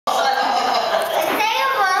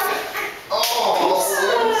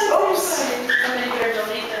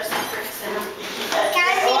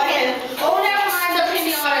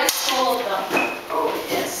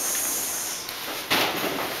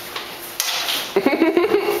Good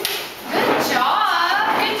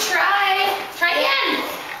job. Good try. Try again.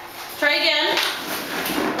 Try again.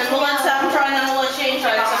 Then we'll let Sam try and then we'll let Shane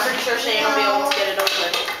try because I'm pretty sure Shane will be able to get it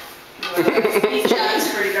open.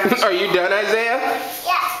 Are you done, Isaiah?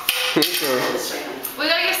 Yeah. Okay. We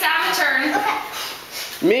gotta give Sam a turn. Okay.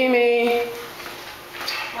 Mimi.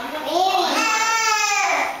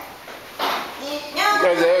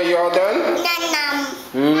 Isaiah, are you all done?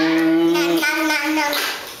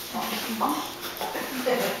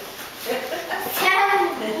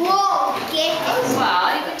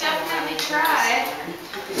 Well, you could definitely try.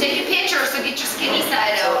 Take a picture, so get your skinny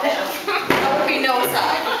side out. That would be no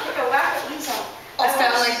side. I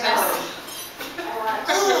sound like this.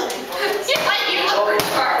 Yeah, you look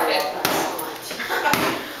retarded.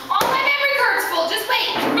 Oh, my memory card's full. Just wait.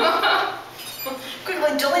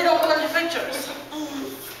 Quickly delete all the pictures.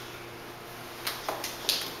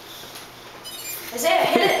 Isaiah,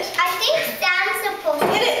 hit it. I think Sam's supposed to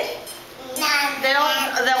Hit it.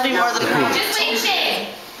 There'll be more than one. Just wait,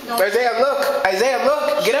 Shane. Isaiah, look. Isaiah,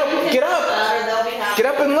 look. Get up. Get up. Get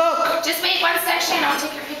up and look. Just wait 1 sec, Shane. I'll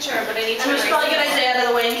take your picture, but I need to. And we should probably get Isaiah out of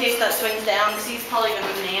the way in case that swings down because he's probably going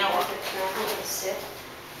to nail it.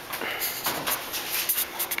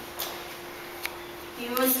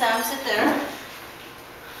 You and Sam sit there.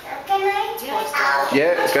 Can I do it out?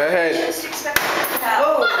 Yeah, go ahead.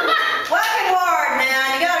 Whoa. Whacking hard,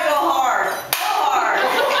 man. You gotta go hard. Go hard.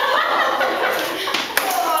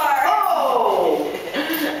 Go hard. Oh.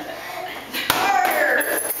 Harder.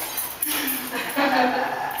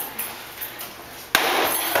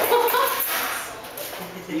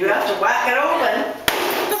 You have to whack it open.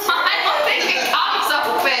 I don't think it comes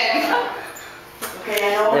open. Okay, I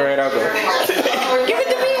know. All right, I'll go. Give it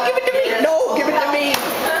to me. Give it to me. No, give it to me.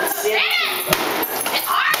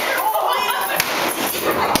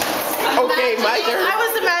 Okay, my turn. I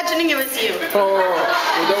was imagining it was you. Oh, well,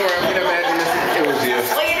 don't worry. I'm gonna imagine it was you.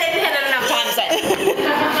 Well, you didn't hit it enough times then.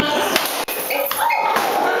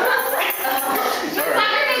 The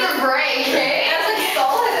sucker doesn't break, okay? That's like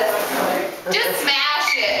solid. Just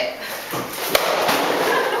smash it.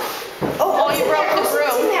 Oh, you broke the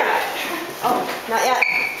broom. Oh, not yet.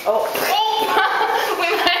 Oh. We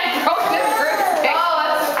might have broke this broom. Oh,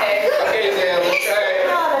 that's okay. Okay, Isaiah, let's try it.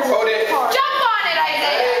 Hold it. Jump on it,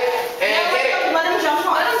 Isaiah. And hit it. Let him jump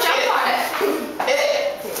on Let it. him jump on it. Hit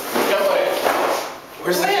it. Jump on it.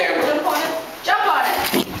 Where's the camera? Jump on it. Jump on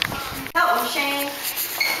it. Help him, Shane.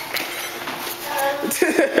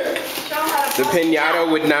 Show him how to The pinata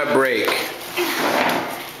would not break.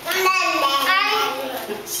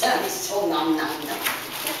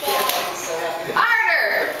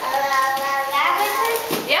 Harder.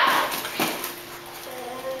 Yeah.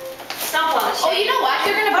 stomp on it, Shane. Oh, you know what?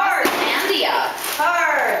 They're gonna bust the candy up.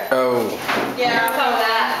 Hard. Oh. Yeah, some of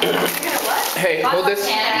that. You're gonna what? Hey, hold this.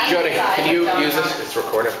 Candy Jody, inside can you of use this? donuts. It's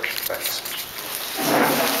recorded. Thanks.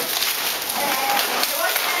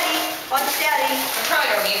 Watch Daddy. Watch Daddy. I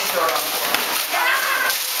probably don't need to store them.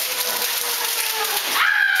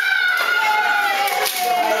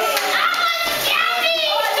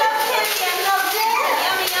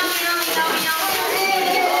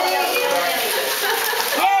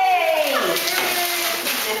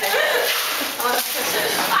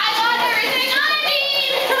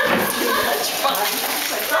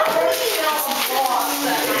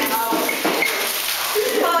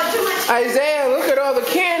 Isaiah, look at all the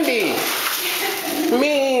candy.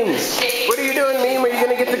 Memes. What are you doing, Meme? Are you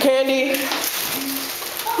gonna get the candy?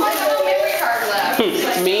 Oh, I got a memory card left.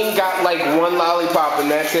 Meme got like one lollipop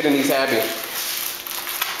and that's it, and he's happy.